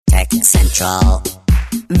Central.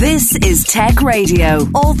 This is Tech Radio.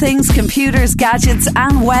 All things computers, gadgets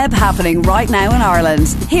and web happening right now in Ireland.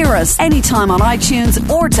 Hear us anytime on iTunes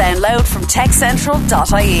or download from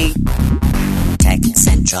techcentral.ie. Tech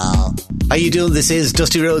Central. How you doing? This is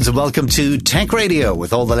Dusty Rhodes and welcome to Tech Radio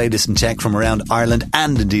with all the latest in tech from around Ireland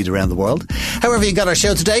and indeed around the world. However, you got our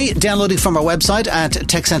show today downloading from our website at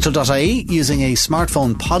techcentral.ie using a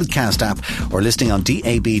smartphone podcast app or listening on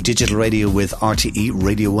DAB digital radio with RTE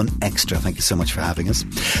Radio 1 Extra. Thank you so much for having us.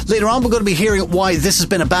 Later on, we're going to be hearing why this has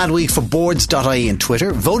been a bad week for boards.ie and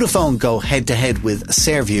Twitter. Vodafone go head to head with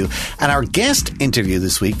Serview. And our guest interview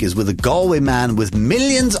this week is with a Galway man with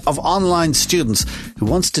millions of online students who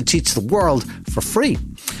wants to teach the world for free.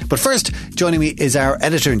 But first, joining me is our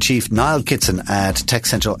editor-in-chief, Niall Kitson at Tech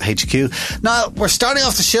Central HQ. Niall, we're starting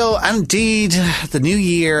off the show and indeed the new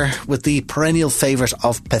year with the perennial favourite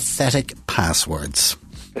of pathetic passwords.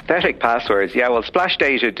 Pathetic passwords, yeah. Well, Splash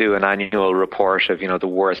Data do an annual report of, the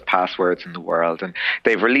worst passwords in the world, and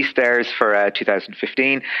they've released theirs for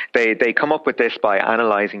 2015. They come up with this by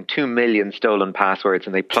analysing 2 million stolen passwords,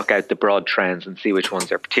 and they pluck out the broad trends and see which ones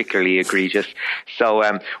are particularly egregious. So,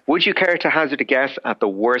 would you care to hazard a guess at the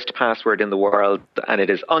worst password in the world? And it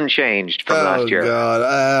is unchanged from last year. Oh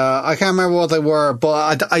God, I can't remember what they were,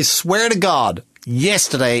 but I swear to God.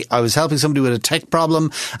 Yesterday, I was helping somebody with a tech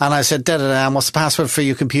problem and I said, what's the password for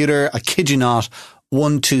your computer? I kid you not,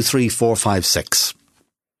 123456.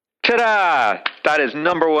 Ta-da! That is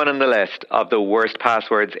number one on the list of the worst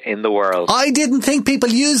passwords in the world. I didn't think people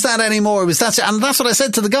use that anymore. And that's what I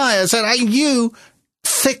said to the guy. I said, are you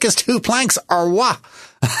thick as two planks or what?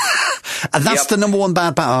 And that's the number one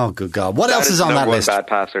bad password. Oh, good God. What else is on that list? Bad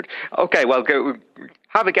password. Okay, well, go.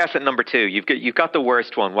 Have a guess at number two. You've got the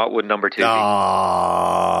worst one. What would number two be?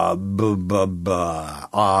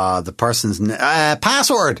 The person's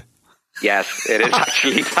password. Yes, it is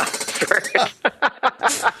actually password.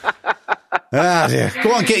 Dear.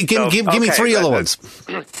 Go on, give me three other ones.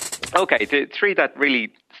 Okay, the three that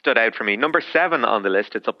really stood out for me. Number 7 on the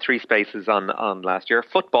list. It's up 3 spaces on last year.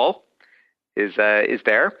 Football is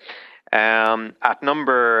there. At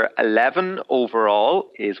number 11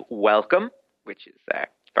 overall is welcome, which is fair.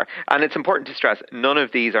 And it's important to stress, none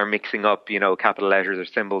of these are mixing up, capital letters or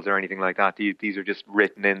symbols or anything like that. These are just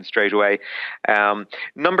written in straight away.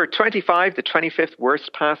 Number 25, the 25th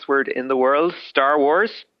worst password in the world, Star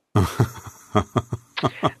Wars.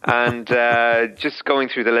 And just going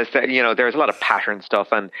through the list, there's a lot of pattern stuff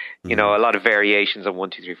and, a lot of variations on 1,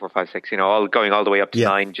 2, 3, 4, 5, 6, all going all the way up to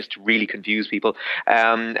 9 just to really confuse people.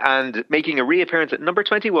 And making a reappearance at number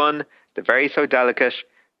 21, the very so delicate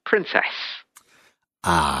Princess.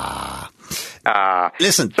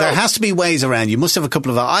 Listen, there has to be ways around. You must have a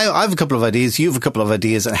couple of... I have a couple of ideas. You have a couple of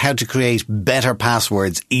ideas on how to create better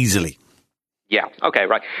passwords easily. Yeah. Okay.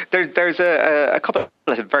 Right. There's a couple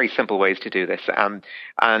of very simple ways to do this, and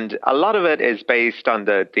a lot of it is based on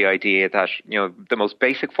the idea that the most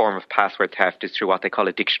basic form of password theft is through what they call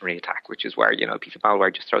a dictionary attack, which is where a piece of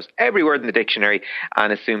malware just throws every word in the dictionary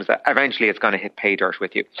and assumes that eventually it's going to hit pay dirt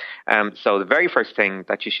with you. So the very first thing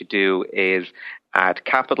that you should do is add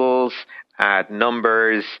capitals, add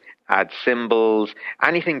numbers, add symbols,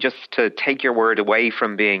 anything just to take your word away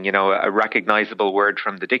from being, a recognizable word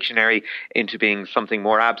from the dictionary into being something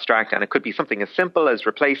more abstract. And it could be something as simple as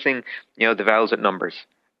replacing, the vowels with numbers,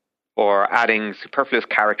 or adding superfluous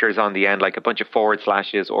characters on the end, like a bunch of forward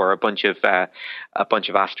slashes or a bunch of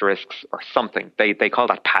asterisks or something. They call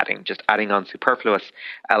that padding, just adding on superfluous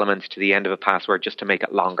elements to the end of a password just to make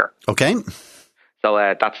it longer. Okay. So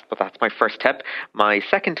that's my first tip. My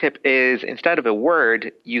second tip is, instead of a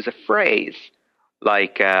word, use a phrase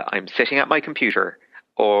like I'm sitting at my computer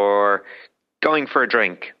or going for a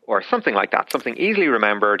drink or something like that. Something easily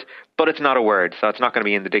remembered, but it's not a word, so it's not going to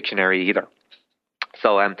be in the dictionary either.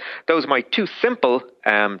 So those are my 2 simple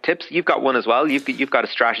tips. You've got one as well. You've got a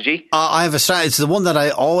strategy. I have a strategy. It's the one that I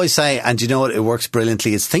always say, and you know what? It works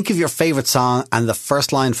brilliantly. It's think of your favourite song and the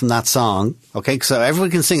first line from that song. Okay, so everyone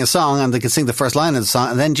can sing a song and they can sing the first line of the song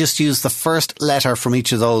and then just use the first letter from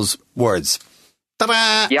each of those words.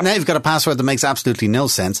 Ta-da! Yep. Now you've got a password that makes absolutely no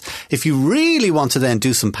sense. If you really want to then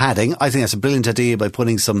do some padding, I think that's a brilliant idea by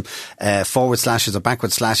putting some forward slashes or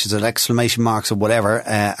backward slashes or exclamation marks or whatever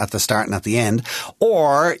at the start and at the end.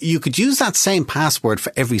 Or you could use that same password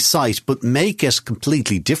for every site, but make it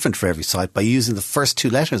completely different for every site by using the first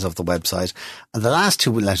 2 letters of the website and the last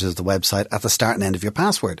 2 letters of the website at the start and end of your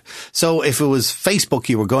password. So if it was Facebook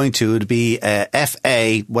you were going to, it would be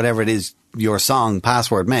FA, whatever it is your song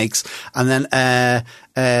password makes, and then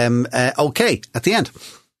OK at the end.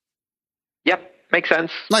 Yep. Makes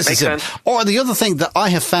sense. Nice and simple. Or the other thing that I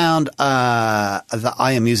have found that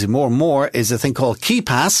I am using more and more is a thing called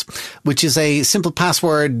KeyPass, which is a simple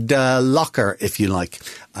password locker, if you like.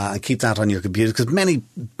 Keep that on your computer, because many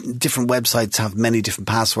different websites have many different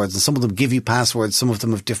passwords, and some of them give you passwords, some of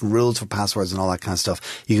them have different rules for passwords and all that kind of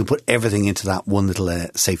stuff. You can put everything into that one little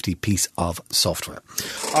safety piece of software.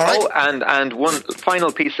 All right. Oh, and one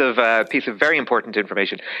final piece of very important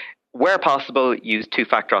information. Where possible, use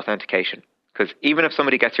two-factor authentication. Because even if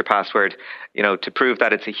somebody gets your password, to prove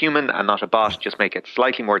that it's a human and not a bot, just make it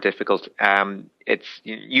slightly more difficult. It's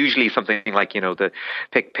usually something like, the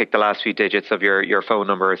pick the last few digits of your phone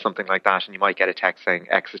number or something like that, and you might get a text saying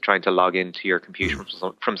X is trying to log into your computer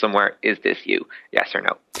from somewhere. Is this you? Yes or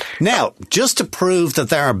no? Now, just to prove that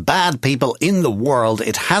there are bad people in the world,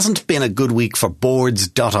 it hasn't been a good week for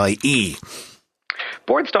boards.ie.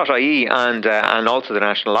 Boards.ie and also the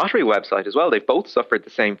National Lottery website as well, they've both suffered the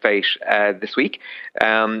same fate this week.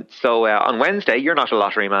 So on Wednesday, you're not a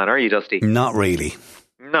lottery man, are you, Dusty? Not really.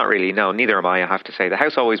 Not really, no, neither am I have to say. The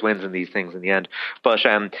house always wins in these things in the end. But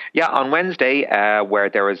on Wednesday, where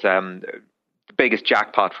there was the biggest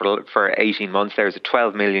jackpot for 18 months, there was a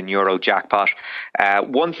 €12 million jackpot.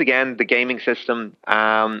 Once again, the gaming system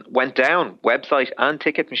went down. Website and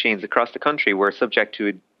ticket machines across the country were subject to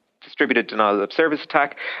a distributed denial of service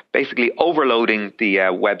attack, basically overloading the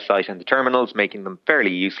website and the terminals, making them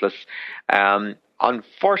fairly useless.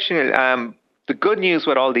 Unfortunately, the good news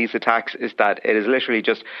with all these attacks is that it is literally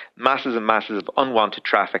just masses and masses of unwanted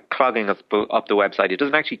traffic clogging up the website. It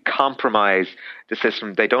doesn't actually compromise the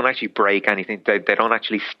system. They don't actually break anything. They don't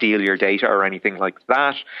actually steal your data or anything like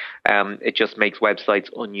that. It just makes websites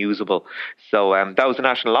unusable. So that was the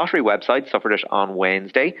National Lottery website, suffered it on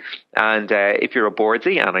Wednesday. And if you're a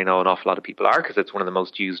boardsy, and I know an awful lot of people are because it's one of the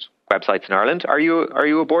most used websites in Ireland, are you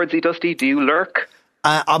a boardsy, Dusty? Do you lurk?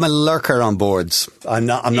 I'm a lurker on boards. I'm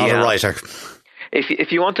not a writer.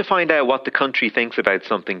 If you want to find out what the country thinks about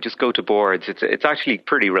something, just go to Boards. It's actually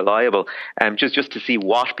pretty reliable, just to see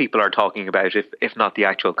what people are talking about, if not the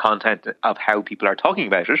actual content of how people are talking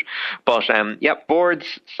about it. But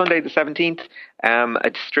Boards, Sunday the 17th, a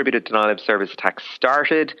distributed denial of service attack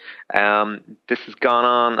started. This has gone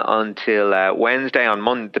on until Wednesday.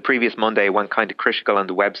 On the previous Monday, went kind of critical, and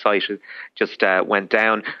the website just went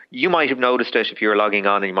down. You might have noticed it if you were logging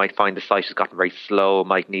on, and you might find the site has gotten very slow,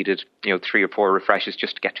 might needed 3 or 4 refreshes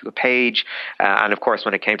just to get to a page. And of course,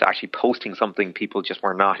 when it came to actually posting something, people just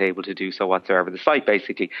were not able to do so whatsoever. The site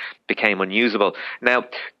basically became unusable. Now,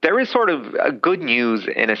 there is sort of a good news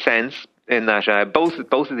in a sense, in that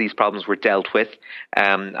both of these problems were dealt with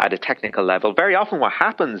at a technical level. Very often what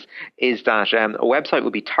happens is that a website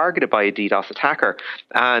will be targeted by a DDoS attacker,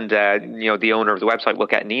 and the owner of the website will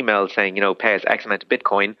get an email saying, pay us X amount of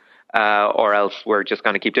Bitcoin, or else we're just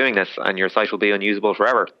going to keep doing this and your site will be unusable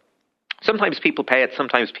forever. Sometimes people pay it,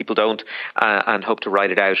 sometimes people don't, and hope to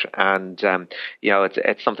write it out. And,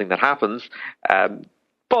 it's something that happens.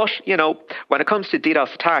 But, when it comes to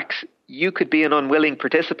DDoS attacks, you could be an unwilling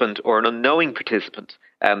participant or an unknowing participant.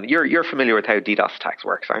 You're familiar with how DDoS attacks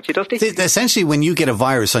works, aren't you, Dusty? Essentially, when you get a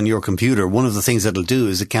virus on your computer, one of the things it'll do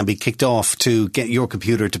is it can be kicked off to get your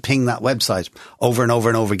computer to ping that website over and over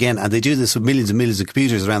and over again. And they do this with millions and millions of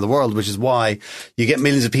computers around the world, which is why you get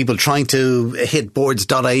millions of people trying to hit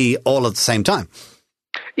boards.ie all at the same time.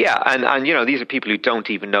 Yeah, and these are people who don't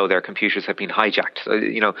even know their computers have been hijacked. So,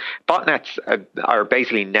 botnets are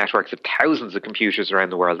basically networks of thousands of computers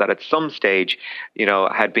around the world that at some stage,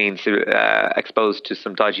 had been exposed to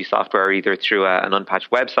some dodgy software, either through an unpatched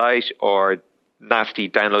website or nasty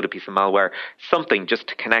downloaded piece of malware, something just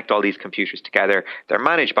to connect all these computers together. They're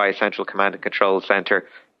managed by a central command and control center,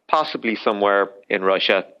 possibly somewhere in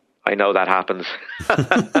Russia. I know that happens.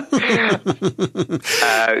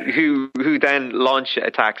 Who then launch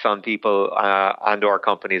attacks on people and or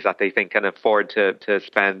companies that they think can afford to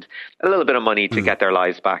spend a little bit of money to get their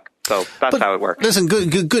lives back. So that's how it works. Listen,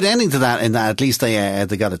 good ending to that. In that, at least they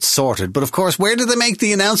got it sorted. But of course, where did they make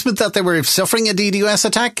the announcement that they were suffering a DDoS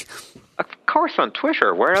attack? Of course, on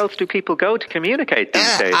Twitter. Where else do people go to communicate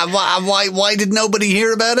these days? Why did nobody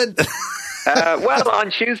hear about it? Well, on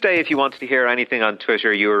Tuesday, if you wanted to hear anything on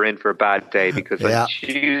Twitter, you were in for a bad day, because on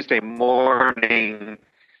Tuesday morning,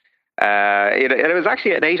 it was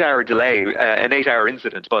actually an 8-hour delay, an 8-hour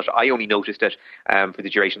incident, but I only noticed it for the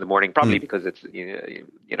duration of the morning, probably because it's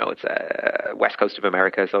it's west coast of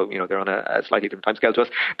America, so they're on a slightly different time scale to us.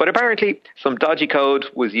 But apparently, some dodgy code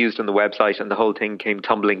was used on the website, and the whole thing came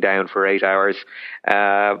tumbling down for 8 hours.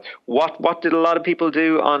 What did a lot of people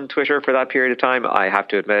do on Twitter for that period of time? I have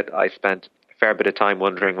to admit, I spent fair bit of time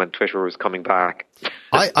wondering when Twitter was coming back.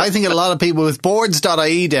 I think a lot of people with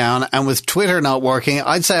boards.ie down and with Twitter not working,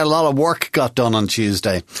 I'd say a lot of work got done on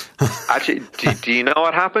Tuesday. Actually, do you know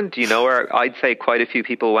what happened? Do you know where I'd say quite a few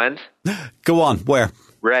people went? Go on, where?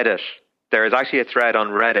 Reddit. There is actually a thread on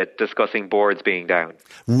Reddit discussing boards being down.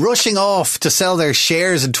 Rushing off to sell their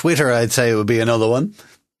shares in Twitter, I'd say, would be another one.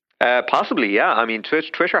 Possibly, yeah. I mean,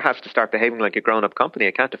 Twitter has to start behaving like a grown-up company.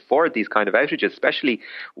 It can't afford these kind of outages, especially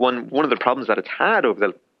one of the problems that it's had over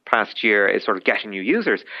the past year is sort of getting new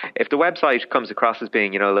users. If the website comes across as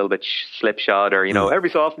being, a little bit slipshod, or,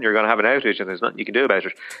 every so often you're going to have an outage and there's nothing you can do about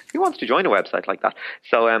it, who wants to join a website like that?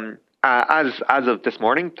 So, as of this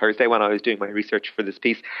morning, Thursday, when I was doing my research for this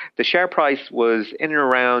piece, the share price was in and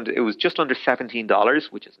around, it was just under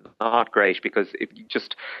 $17, which is not great, because if you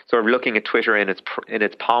just sort of looking at Twitter in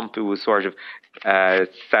its pomp, it was sort of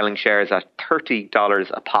selling shares at $30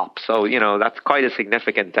 a pop. So, that's quite a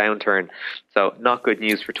significant downturn. So not good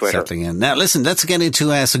news for Twitter. Settling in. Now, listen, let's get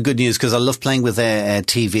into some good news, because I love playing with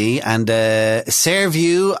TV, and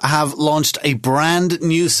Sairview have launched a brand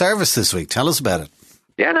new service this week. Tell us about it.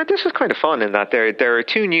 Yeah, no, this is kind of fun in that there are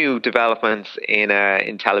two new developments in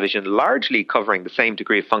television, largely covering the same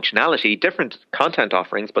degree of functionality, different content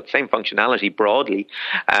offerings, but same functionality broadly.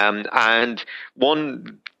 And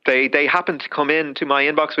one, they happen to come into my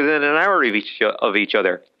inbox within an hour of each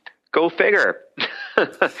other. Go figure.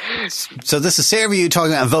 So this is Sairview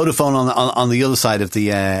talking about Vodafone on the other side of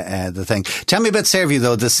the thing. Tell me about Sairview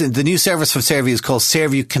though. The new service from Sairview is called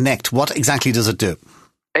Sairview Connect. What exactly does it do?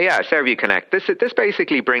 Yeah, Sairview Connect. This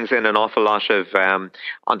basically brings in an awful lot of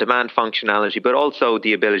on-demand functionality, but also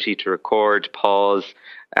the ability to record, pause,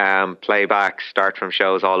 playback, start from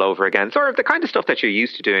shows all over again. Sort of the kind of stuff that you're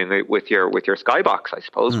used to doing with your Skybox, I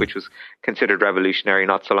suppose, which was considered revolutionary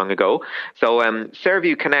not so long ago. So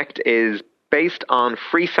Sairview Connect is based on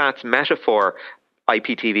FreeSat's Metaphor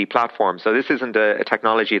IPTV platform. So this isn't a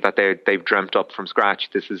technology that they've dreamt up from scratch.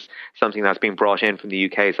 This is something that's been brought in from the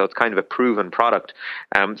UK. So it's kind of a proven product.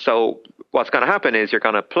 So what's going to happen is you're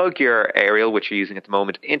going to plug your aerial, which you're using at the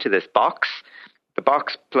moment, into this box. The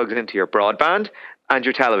box plugs into your broadband and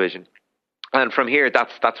your television. And from here,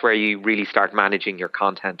 that's where you really start managing your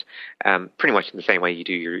content, pretty much in the same way you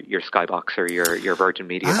do your Skybox or your Virgin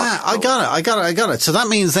Media box. I got it. So that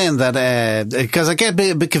means then that, because I get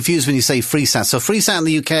a bit confused when you say FreeSat. So FreeSat in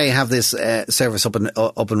the UK have this service up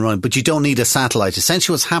and running, but you don't need a satellite.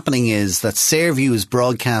 Essentially what's happening is that Sairview is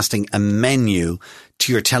broadcasting a menu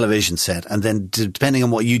to your television set, and then depending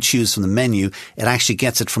on what you choose from the menu, it actually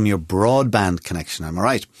gets it from your broadband connection. Am I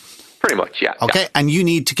right? Pretty much, yeah. Okay, yeah. And you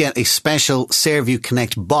need to get a special Sairview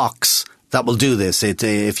Connect box that will do this.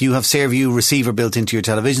 If you have Sairview receiver built into your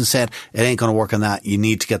television set, it ain't going to work on that. You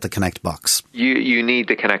need to get the Connect box. You need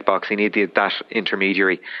the Connect box. You need that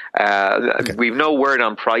intermediary. Okay. We've no word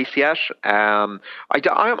on price yet. I'm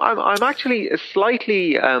actually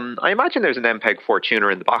slightly. I imagine there's an MPEG-4 tuner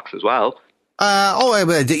in the box as well.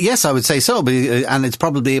 Yes, I would say so. But, and it's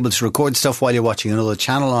probably able to record stuff while you're watching another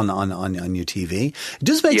channel on your TV. It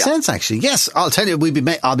does make sense, actually. Yes, I'll tell you,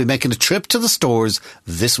 I'll be making a trip to the stores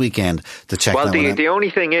this weekend to check that one out. Well, the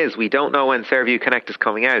only thing is, we don't know when Sairview Connect is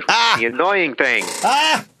coming out. The annoying thing.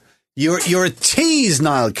 You're a tease,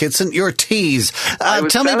 Niall Kitson. You're a tease. I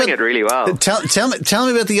was selling it really well. Tell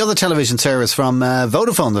me about the other television service from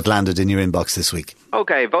Vodafone that landed in your inbox this week.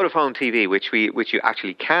 Okay, Vodafone TV, which you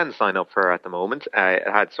actually can sign up for at the moment. It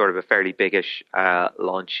had sort of a fairly biggish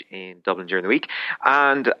launch in Dublin during the week.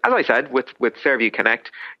 And as I said, with Sairview Connect,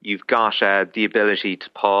 you've got the ability to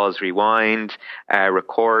pause, rewind,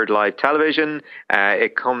 record live television.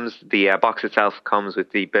 The box itself comes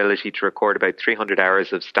with the ability to record about 300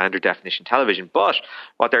 hours of standard definition television. But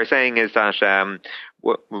what they're saying is that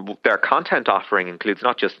their content offering includes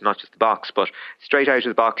not just the box, but straight out of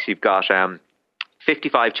the box you've got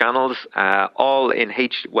 55 channels, all in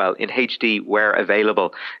HD where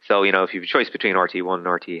available. So, if you have a choice between RT1 and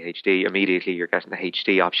RT HD, immediately you're getting the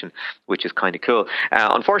HD option, which is kind of cool.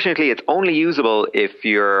 Unfortunately, it's only usable if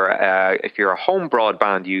you're a home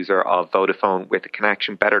broadband user of Vodafone with a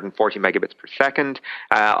connection better than 40 megabits per second.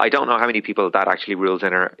 I don't know how many people that actually rules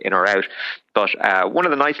in or out, but one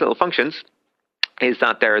of the nice little functions is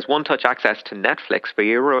that there is one-touch access to Netflix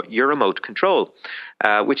via your remote control,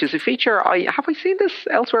 which is a feature. Have I seen this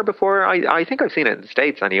elsewhere before? I think I've seen it in the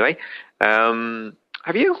States anyway.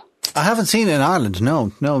 Have you? I haven't seen it in Ireland.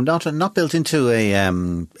 No, not built into a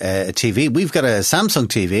TV. We've got a Samsung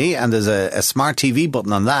TV, and there's a smart TV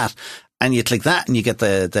button on that. And you click that and you get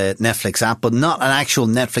the Netflix app, but not an actual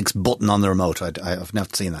Netflix button on the remote. I've never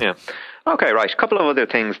seen that. Yeah. Okay, right. A couple of other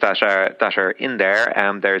things that are in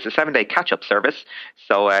there. There's a 7-day catch-up service,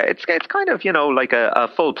 so it's kind of like a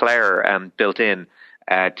full player built in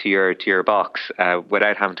to your box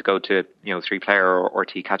without having to go to 3-player or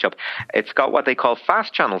T catch-up. It's got what they call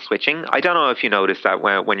fast channel switching. I don't know if you noticed that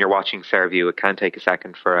when you're watching Fairview, it can take a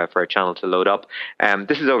second for a channel to load up.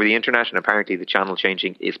 This is over the internet, and apparently the channel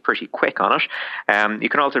changing is pretty quick on it. You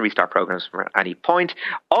can also restart programs from any point.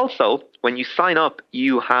 Also, when you sign up,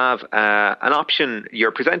 you have an option.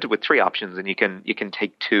 You're presented with 3 options, and you can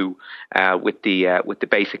take 2 with the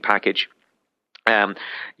basic package.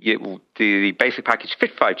 The basic package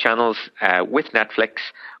 55 channels with Netflix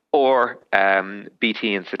or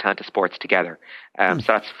BT and Setanta Sports together. So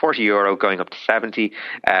that's €40 going up to 70.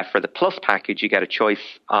 For the Plus package, you get a choice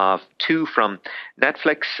of 2 from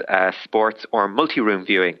Netflix, Sports, or multi-room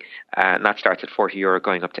viewing, and that starts at €40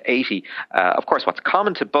 going up to 80. Of course, what's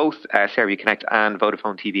common to both Fairview Connect and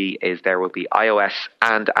Vodafone TV is there will be iOS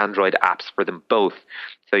and Android apps for them both,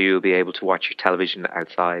 so you'll be able to watch your television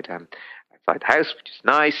outside the house, which is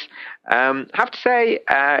nice. Have to say,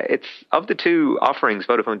 it's of the 2 offerings,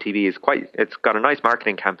 Vodafone TV it's got a nice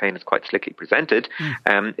marketing campaign. It's quite slickly presented.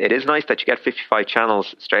 It is nice that you get 55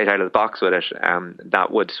 channels straight out of the box with it.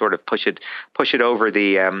 That would sort of push it over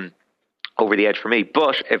the edge for me.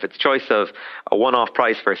 But if it's choice of a one-off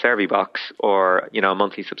price for a Servi box or a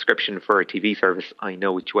monthly subscription for a TV service, I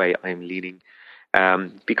know which way I'm leaning.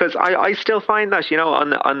 Because I still find that,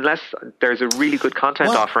 unless there's a really good content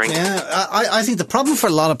offering. Yeah, I think the problem for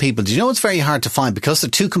a lot of people, it's very hard to find because they're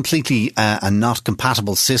 2 completely and not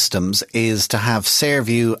compatible systems, is to have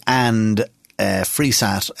Fairview and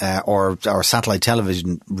FreeSat or satellite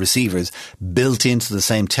television receivers built into the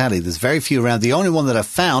same telly. There's very few around. The only one that I've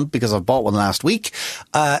found, because I bought one last week,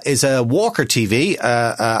 is a Walker TV.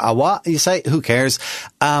 You say, who cares?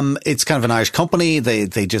 It's kind of an Irish company.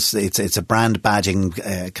 It's a brand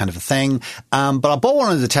badging kind of a thing. But I bought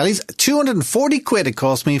one of the tellies. 240 quid it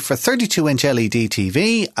cost me for 32-inch LED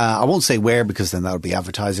TV. I won't say where because then that would be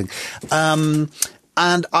advertising. And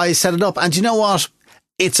I set it up. And you know what?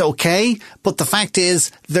 It's okay, but the fact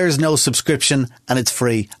is there's no subscription and it's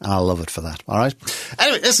free, and I love it for that. All right.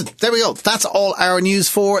 Anyway, listen, there we go. That's all our news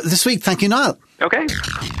for this week. Thank you, Niall. Okay.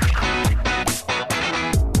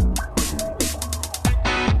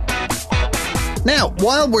 Now,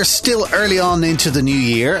 while we're still early on into the new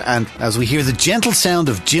year, and as we hear the gentle sound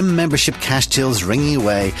of gym membership cash tills ringing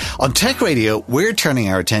away, on Tech Radio, we're turning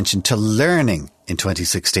our attention to learning in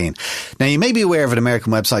 2016. Now, you may be aware of an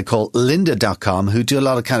American website called lynda.com who do a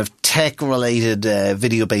lot of kind of tech-related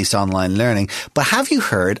video-based online learning, but have you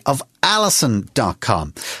heard of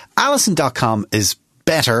Alison.com? Alison.com is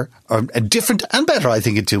better, or different and better, I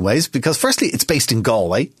think, in 2 ways, because firstly, it's based in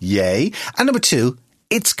Galway, yay, and number 2,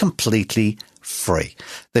 it's completely free.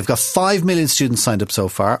 They've got 5 million students signed up so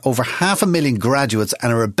far, over 500,000 graduates,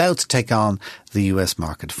 and are about to take on the US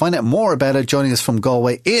market. To find out more about it, joining us from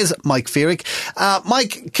Galway is Mike Feerick.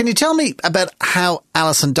 Mike, can you tell me about how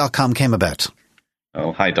Alison.com came about?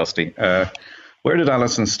 Oh, hi, Dusty. Where did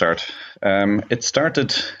Alison start? It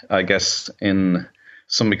started, I guess, in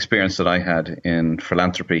some experience that I had in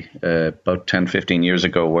philanthropy about 10, 15 years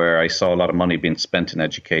ago, where I saw a lot of money being spent in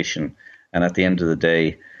education. And at the end of the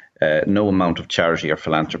day, no amount of charity or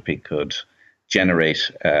philanthropy could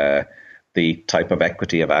generate the type of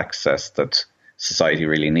equity of access that society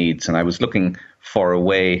really needs. And I was looking for a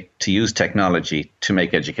way to use technology to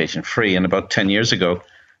make education free. And about 10 years ago,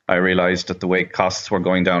 I realized that the way costs were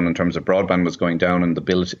going down in terms of broadband was going down, and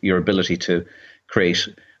your ability to create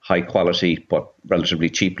high quality but relatively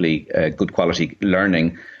cheaply good quality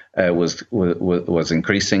learning was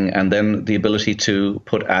increasing, and then the ability to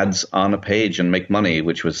put ads on a page and make money,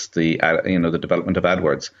 which was the development of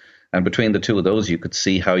AdWords. And between the 2 of those, you could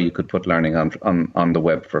see how you could put learning on the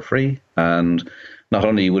web for free. And not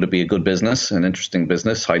only would it be a good business, an interesting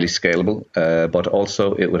business, highly scalable, but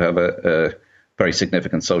also it would have a very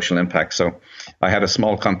significant social impact. So I had a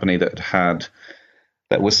small company that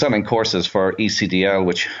was selling courses for ECDL,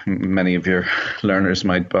 which many of your listeners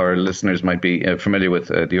might be familiar with,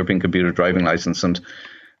 the European Computer Driving License. And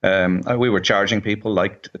we were charging people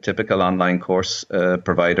like a typical online course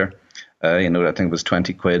provider. I think it was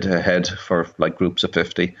 20 quid a head for like groups of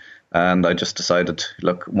 50. And I just decided,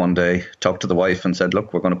 look, one day, talked to the wife and said,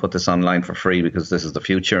 look, we're going to put this online for free because this is the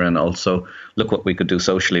future. And also look what we could do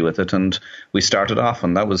socially with it. And we started off,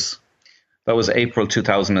 and that was April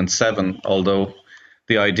 2007, although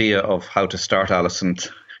the idea of how to start Alison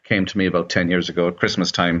came to me about 10 years ago at Christmas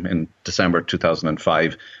time in December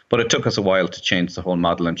 2005. But it took us a while to change the whole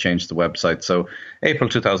model and change the website. So April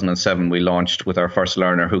 2007, we launched with our first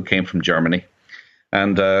learner who came from Germany.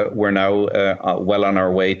 And we're now well on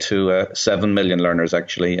our way to 7 million learners,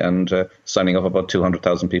 actually, and signing up about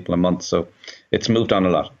 200,000 people a month. So it's moved on a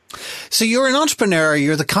lot. So you're an entrepreneur.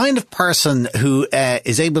 You're the kind of person who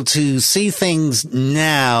is able to see things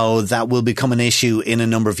now that will become an issue in a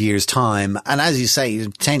number of years' time. And as you say,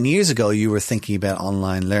 10 years ago, you were thinking about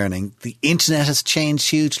online learning. The internet has changed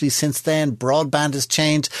hugely since then. Broadband has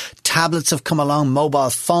changed. Tablets have come along, mobile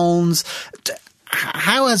phones.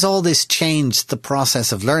 How has all this changed the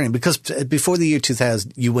process of learning? Because before the year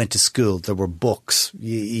 2000, you went to school. There were books.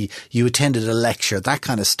 You attended a lecture, that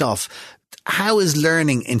kind of stuff. How is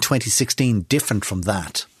learning in 2016 different from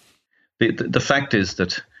that? The fact is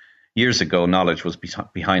that years ago, knowledge was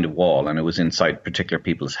behind a wall and it was inside particular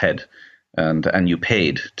people's head. And you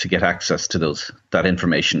paid to get access to that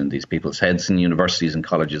information in these people's heads in universities and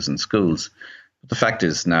colleges and schools. But the fact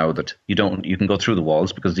is now that you can go through the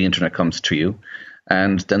walls because the internet comes to you.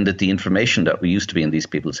 And then that the information that we used to be in these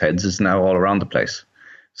people's heads is now all around the place.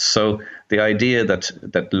 So the idea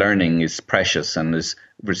that learning is precious and is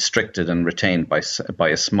restricted and retained by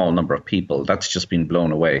a small number of people, that's just been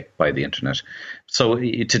blown away by the internet. So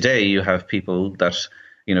today you have people that,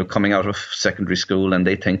 coming out of secondary school and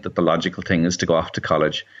they think that the logical thing is to go off to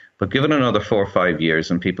college. But given another 4 or 5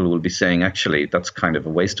 years and people will be saying, actually, that's kind of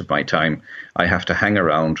a waste of my time. I have to hang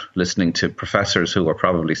around listening to professors who are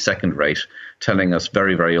probably second rate, telling us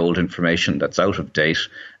very, very old information that's out of date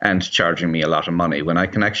and charging me a lot of money when I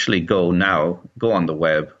can actually go on the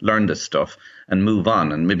web, learn this stuff and move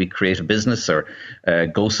on and maybe create a business or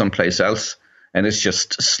go someplace else. And it's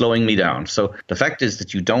just slowing me down. So the fact is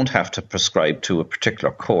that you don't have to prescribe to a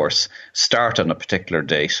particular course, start on a particular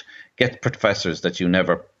date, get professors that you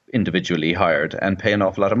never individually hired and pay an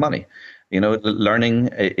awful lot of money. Learning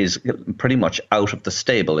is pretty much out of the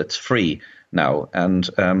stable. It's free now. And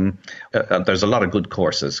there's a lot of good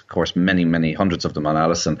courses, of course, many, many hundreds of them on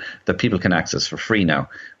Alison that people can access for free now.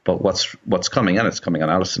 But what's coming, and it's coming on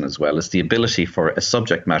Alison as well, is the ability for a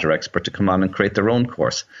subject matter expert to come on and create their own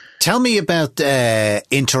course. Tell me about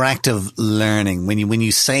interactive learning. When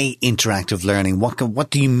you say interactive learning, what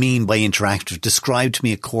do you mean by interactive? Describe to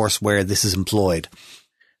me a course where this is employed.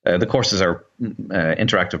 The courses are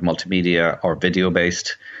interactive multimedia or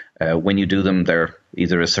video-based. When you do them, they're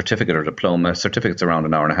either a certificate or diploma. Certificate's around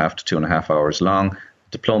an hour and a half to 2.5 hours long.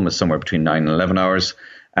 Diploma is somewhere between 9 and 11 hours.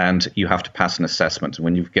 And you have to pass an assessment.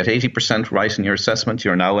 When you get 80% right in your assessment,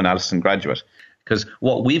 you're now an Alison graduate. Because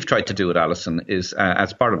what we've tried to do at Alison is,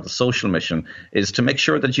 as part of the social mission, is to make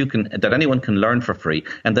sure that anyone can learn for free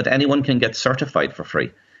and that anyone can get certified for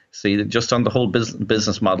free. See, just on the whole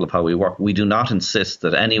business model of how we work, we do not insist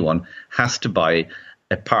that anyone has to buy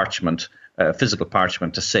a physical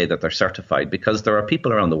parchment to say that they're certified, because there are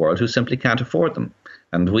people around the world who simply can't afford them.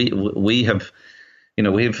 And we have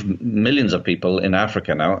millions of people in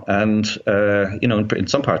Africa now, and in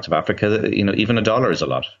some parts of Africa, even $1 is a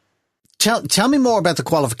lot. Tell me more about the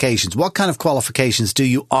qualifications. What kind of qualifications do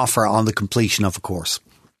you offer on the completion of a course?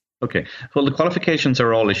 Okay. Well, the qualifications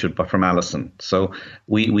are all issued from Alison. So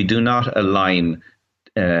we do not align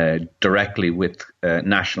directly with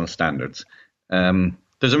national standards.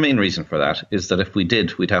 There's a main reason for that, is that if we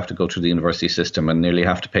did, we'd have to go through the university system and nearly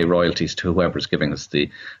have to pay royalties to whoever's giving us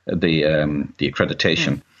the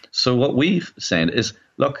accreditation. So what we've said is,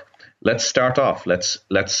 look, let's start off.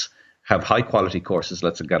 Let's have high quality courses.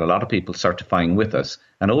 Let's get a lot of people certifying with us.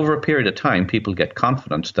 And over a period of time, people get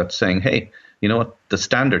confident that saying, hey, you know what, the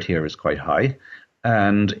standard here is quite high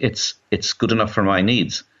and it's good enough for my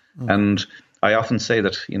needs. And I often say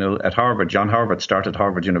that, at Harvard, John Harvard started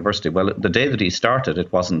Harvard University. Well, the day that he started,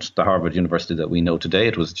 it wasn't the Harvard University that we know today.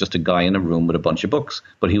 It was just a guy in a room with a bunch of books,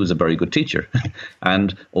 but he was a very good teacher.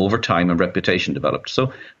 And over time, a reputation developed.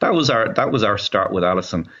 So that was our start with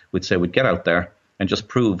Alison. We'd say we'd get out there and just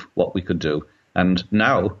prove what we could do. And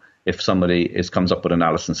now, if somebody comes up with an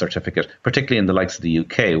Alison certificate, particularly in the likes of the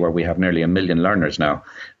UK, where we have nearly 1 million learners now,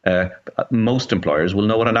 most employers will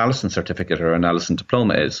know what an Alison certificate or an Alison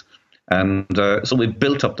diploma is. And so we've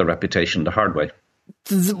built up the reputation the hard way.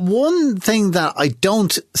 The one thing that I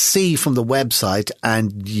don't see from the website,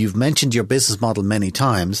 and you've mentioned your business model many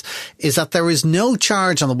times, is that there is no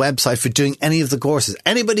charge on the website for doing any of the courses.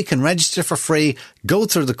 Anybody can register for free, go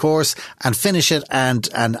through the course and finish it and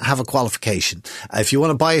have a qualification. If you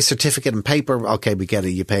want to buy a certificate and paper, okay, we get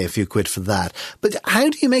it. You pay a few quid for that. But how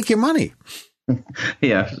do you make your money?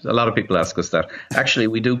 Yeah, a lot of people ask us that. Actually,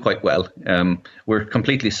 we do quite well. We're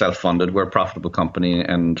completely self-funded. We're a profitable company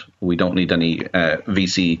and we don't need any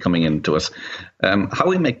VC coming into us. How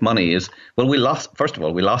we make money is, well, we lost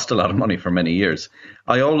a lot of money for many years.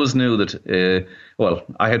 I always knew that,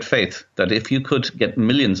 I had faith that if you could get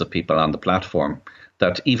millions of people on the platform,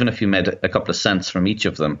 that even if you made a couple of cents from each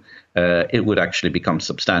of them, it would actually become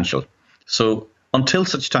substantial. So until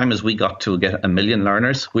such time as we got to get 1 million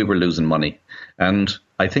learners, we were losing money. And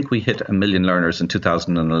I think we hit 1 million learners in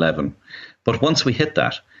 2011. But once we hit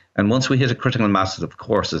that, and once we hit a critical mass of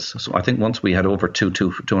courses, so I think once we had over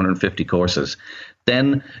 250 courses,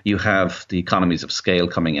 then you have the economies of scale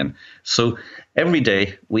coming in. So every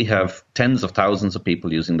day we have tens of thousands of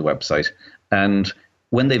people using the website. And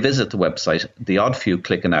when they visit the website, the odd few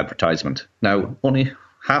click an advertisement. Now, only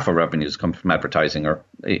half our revenues come from advertising, or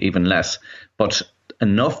even less, but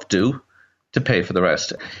enough do to pay for the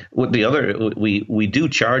rest. With the other, we do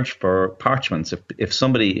charge for parchments. If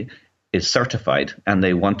somebody is certified and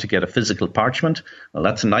they want to get a physical parchment, well,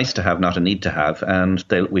 that's nice to have, not a need to have, and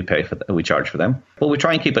we charge for them. But we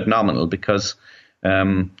try and keep it nominal because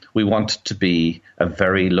we want to be a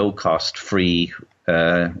very low cost, free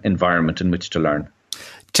environment in which to learn.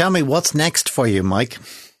 Tell me, what's next for you, Mike?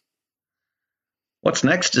 What's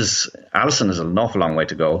next is Alison is an awful long way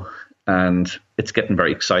to go, and it's getting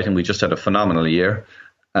very exciting. We just had a phenomenal year,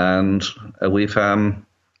 and we've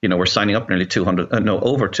we're signing up nearly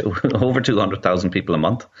over 200,000 people a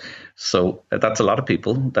month. So that's a lot of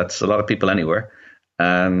people. That's a lot of people anywhere.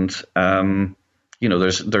 And,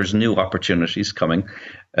 there's new opportunities coming.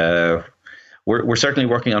 We're certainly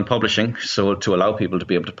working on publishing, so to allow people to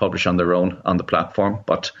be able to publish on their own on the platform.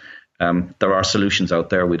 But there are solutions out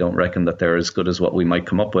there. We don't reckon that they're as good as what we might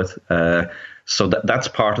come up with. So that's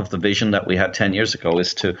part of the vision that we had 10 years ago,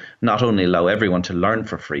 is to not only allow everyone to learn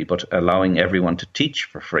for free, but allowing everyone to teach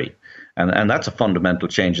for free. And that's a fundamental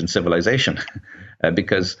change in civilization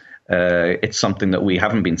because it's something that we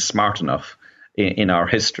haven't been smart enough in our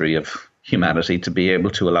history of humanity to be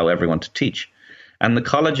able to allow everyone to teach. And the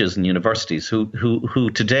colleges and universities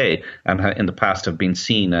who today and in the past have been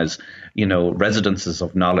seen as, residences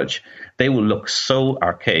of knowledge, they will look so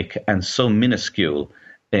archaic and so minuscule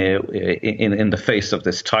in the face of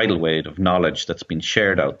this tidal wave of knowledge that's been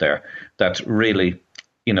shared out there, that really,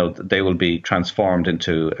 they will be transformed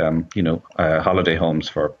into, holiday homes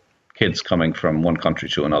for kids coming from one country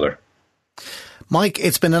to another. Mike,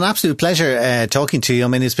 it's been an absolute pleasure talking to you. I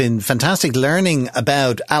mean, it's been fantastic learning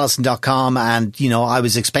about Alison.com, and, I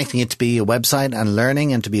was expecting it to be a website and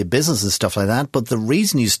learning and to be a business and stuff like that. But the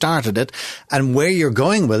reason you started it and where you're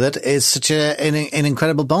going with it is such an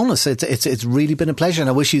incredible bonus. It's really been a pleasure, and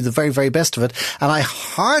I wish you the very, very best of it. And I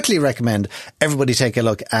heartily recommend everybody take a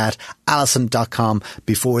look at Alison.com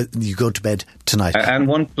before you go to bed tonight. And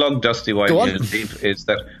one plug, Dusty, while you leave, is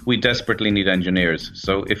that we desperately need engineers.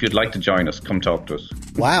 So if you'd like to join us, come talk to us.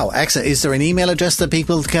 Wow, excellent. Is there an email address that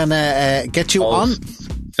people can get you on?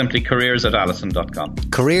 Simply careers@alison.com.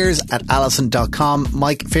 Careers@alison.com.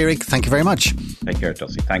 Mike Feerick, thank you very much. Take care,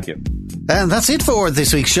 Dusty. Thank you. And that's it for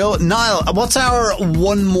this week's show. Niall, what's our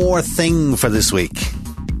one more thing for this week?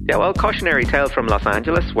 Yeah, well, cautionary tale from Los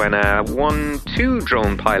Angeles when two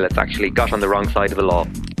drone pilots actually got on the wrong side of the law.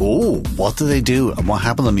 Oh, what did they do and what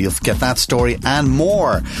happened to them? You'll get that story and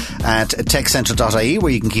more at techcentral.ie,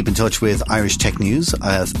 where you can keep in touch with Irish tech news,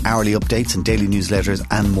 hourly updates and daily newsletters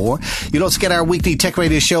and more. You'll also get our weekly tech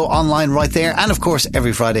radio show online right there, and of course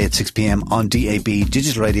every Friday at 6 p.m. on DAB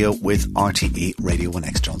digital radio with RTE Radio 1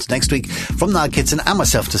 Extra. Next week from Niall Kitson and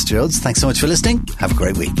myself, Dusty Rhodes. Thanks so much for listening. Have a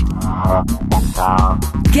great week.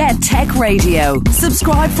 Get Tech Radio.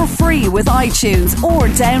 Subscribe for free with iTunes or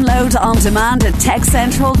download on demand at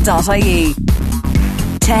techcentral.ie.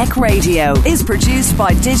 Tech Radio is produced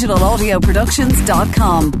by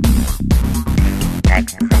digitalaudioproductions.com. Tech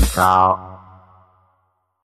Central.